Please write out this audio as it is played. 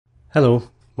Hello,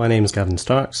 my name is Gavin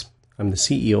Starks. I'm the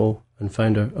CEO and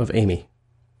founder of AMEE.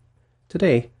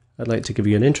 Today, I'd like to give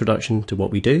you an introduction to what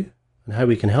we do and how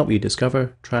we can help you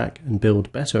discover, track and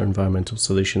build better environmental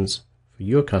solutions for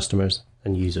your customers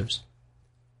and users.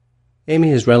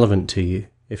 AMEE is relevant to you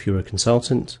if you're a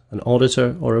consultant, an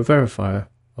auditor or a verifier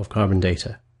of carbon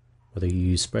data, whether you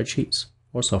use spreadsheets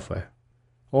or software.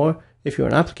 Or if you're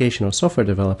an application or software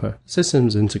developer,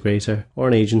 systems integrator or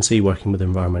an agency working with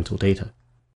environmental data.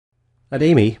 At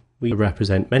AMEE, we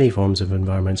represent many forms of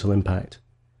environmental impact,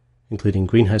 including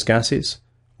greenhouse gases,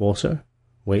 water,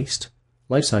 waste,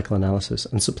 life cycle analysis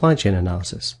and supply chain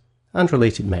analysis, and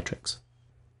related metrics.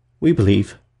 We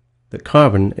believe that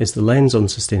carbon is the lens on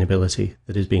sustainability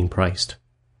that is being priced.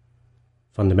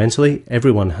 Fundamentally,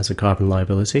 everyone has a carbon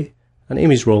liability, and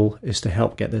AMEE's role is to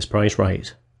help get this price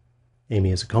right.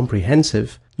 AMEE is a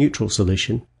comprehensive, neutral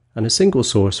solution and a single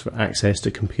source for access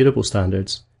to computable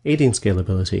standards, aiding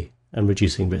scalability and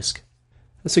reducing risk.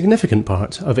 A significant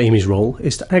part of AMEE's role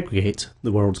is to aggregate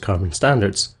the world's carbon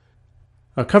standards.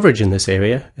 Our coverage in this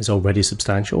area is already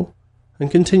substantial and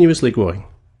continuously growing.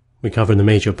 We cover the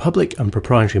major public and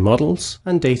proprietary models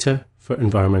and data for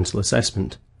environmental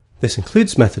assessment. This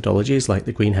includes methodologies like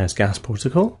the Greenhouse Gas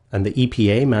Protocol and the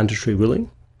EPA mandatory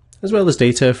ruling, as well as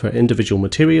data for individual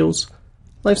materials,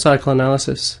 life cycle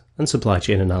analysis and supply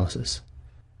chain analysis.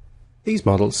 These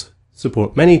models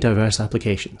support many diverse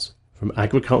applications, from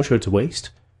agriculture to waste,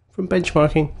 from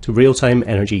benchmarking to real-time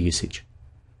energy usage.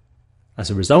 As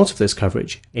a result of this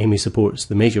coverage, AMEE supports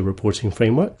the major reporting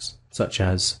frameworks, such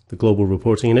as the Global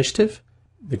Reporting Initiative,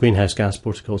 the Greenhouse Gas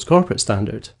Protocol's Corporate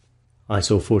Standard,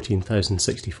 ISO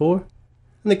 14064,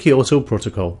 and the Kyoto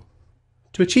Protocol.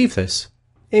 To achieve this,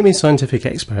 AMEE's scientific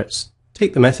experts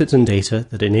take the methods and data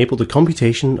that enable the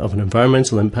computation of an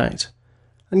environmental impact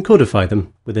and codify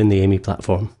them within the AMEE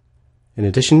platform. In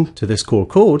addition to this core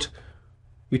code,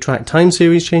 we track time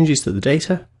series changes to the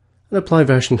data and apply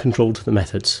version control to the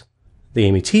methods. The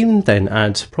AMEE team then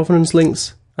adds provenance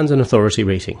links and an authority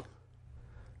rating.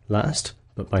 Last,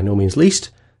 but by no means least,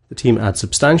 the team adds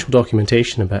substantial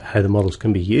documentation about how the models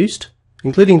can be used,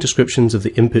 including descriptions of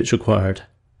the inputs required.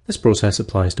 This process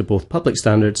applies to both public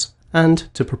standards and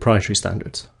to proprietary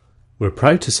standards. We're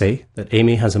proud to say that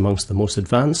AMEE has amongst the most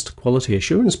advanced quality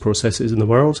assurance processes in the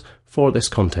world for this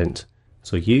content,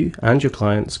 so you and your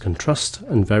clients can trust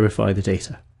and verify the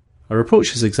data. Our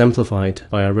approach is exemplified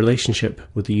by our relationship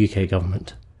with the UK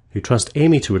government, who trust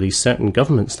AMEE to release certain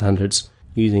government standards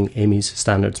using AMEE's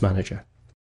Standards Manager.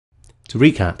 To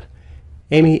recap,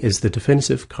 AMEE is the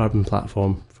definitive carbon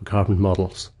platform for carbon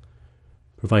models,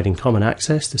 providing common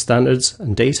access to standards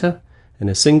and data in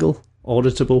a single,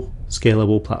 auditable,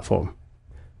 scalable platform.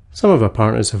 Some of our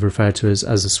partners have referred to us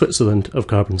as the Switzerland of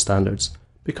carbon standards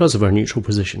because of our neutral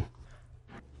position.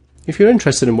 If you're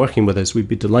interested in working with us, we'd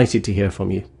be delighted to hear from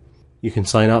you. You can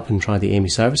sign up and try the AMEE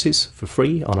services for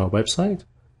free on our website,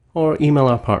 or email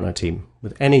our partner team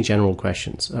with any general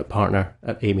questions at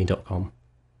partner@amee.com.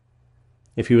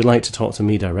 If you would like to talk to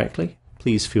me directly,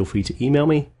 please feel free to email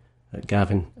me at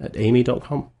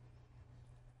gavin@amee.com.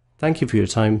 Thank you for your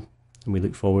time, and we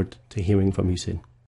look forward to hearing from you soon.